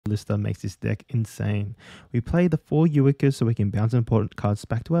Wilista makes this deck insane. We play the 4 Uikas so we can bounce important cards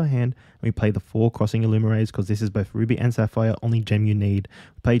back to our hand. And we play the 4 Crossing Illumerates because this is both Ruby and Sapphire, only gem you need.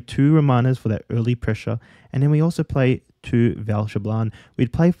 We play 2 Ramanas for that early pressure. And then we also play 2 Val Shablan.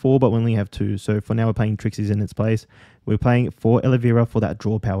 We'd play 4 but we only have 2. So for now we're playing Trixie's in its place. We're playing 4 Elevira for that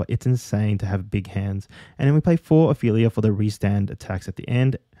draw power. It's insane to have big hands. And then we play 4 Ophelia for the restand attacks at the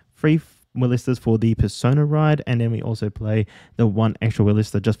end. 3 Wilistas for the Persona ride, and then we also play the 1 extra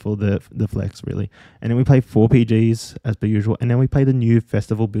Wilista just for the flex, really. And then we play 4 PGs as per usual, and then we play the new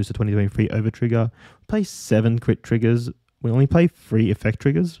Festival Booster 2023 over trigger. We play 7 crit triggers. We only play 3 effect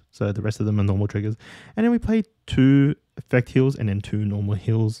triggers, so the rest of them are normal triggers. And then we play 2 effect heals and then 2 normal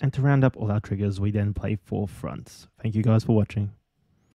heals. And to round up all our triggers, we then play 4 fronts. Thank you guys for watching.